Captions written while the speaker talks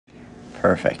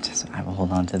Perfect. So I will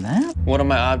hold on to that. One of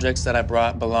my objects that I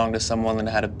brought belonged to someone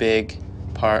that had a big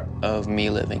part of me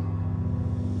living.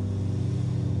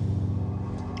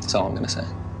 That's all I'm gonna say.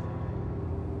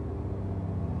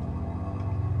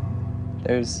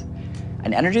 There's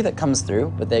an energy that comes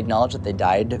through, but they acknowledge that they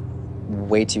died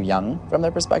way too young from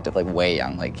their perspective, like way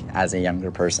young, like as a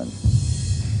younger person.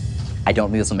 I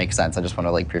don't think this will make sense. I just want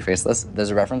to like preface this.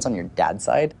 There's a reference on your dad's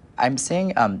side. I'm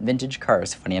seeing vintage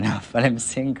cars, funny enough, but I'm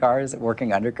seeing cars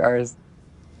working under cars.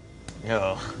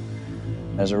 Yo.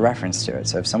 There's a reference to it.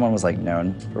 So if someone was like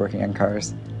known for working on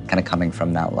cars, kind of coming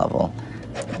from that level.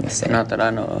 Let me see. Not that I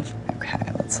know of. Okay,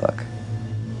 let's look.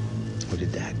 What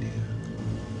did Dad do?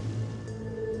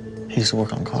 He used to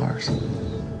work on cars.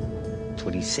 That's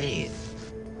what he's saying.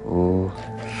 Ooh,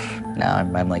 no,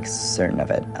 I'm like certain of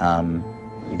it.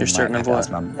 You're certain of what?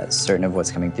 Certain of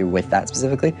what's coming through with that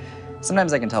specifically.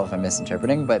 Sometimes I can tell if I'm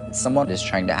misinterpreting, but someone is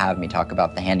trying to have me talk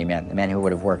about the handyman, the man who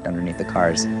would have worked underneath the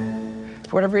cars.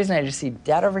 For whatever reason, I just see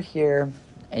Dad over here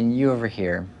and you over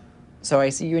here. So I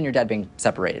see you and your dad being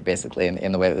separated, basically,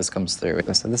 in the way that this comes through.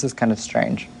 So this is kind of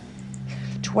strange.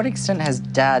 To what extent has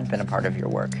Dad been a part of your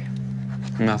work?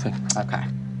 Nothing. Okay.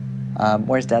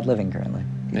 Where's Dad living currently?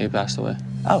 He passed away.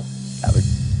 Oh,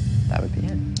 that would be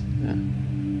it.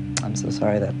 Yeah. I'm so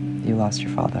sorry that you lost your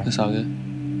father. It's all good.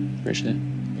 Appreciate it.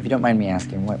 If you don't mind me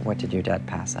asking, what did your dad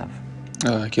pass of?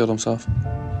 He killed himself. Oh,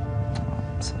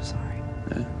 I'm so sorry.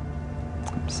 Yeah.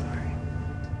 I'm sorry.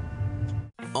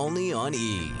 Only on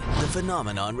E! The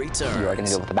phenomenon returns. You are going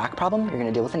to deal with a back problem, you're going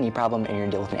to deal with a knee problem, and you're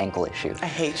going to deal with an ankle issue. I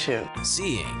hate you.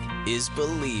 Seeing is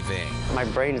believing. My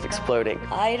brain is exploding.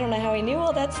 I don't know how he knew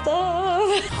all that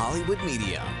stuff. Hollywood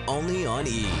Media, only on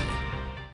E!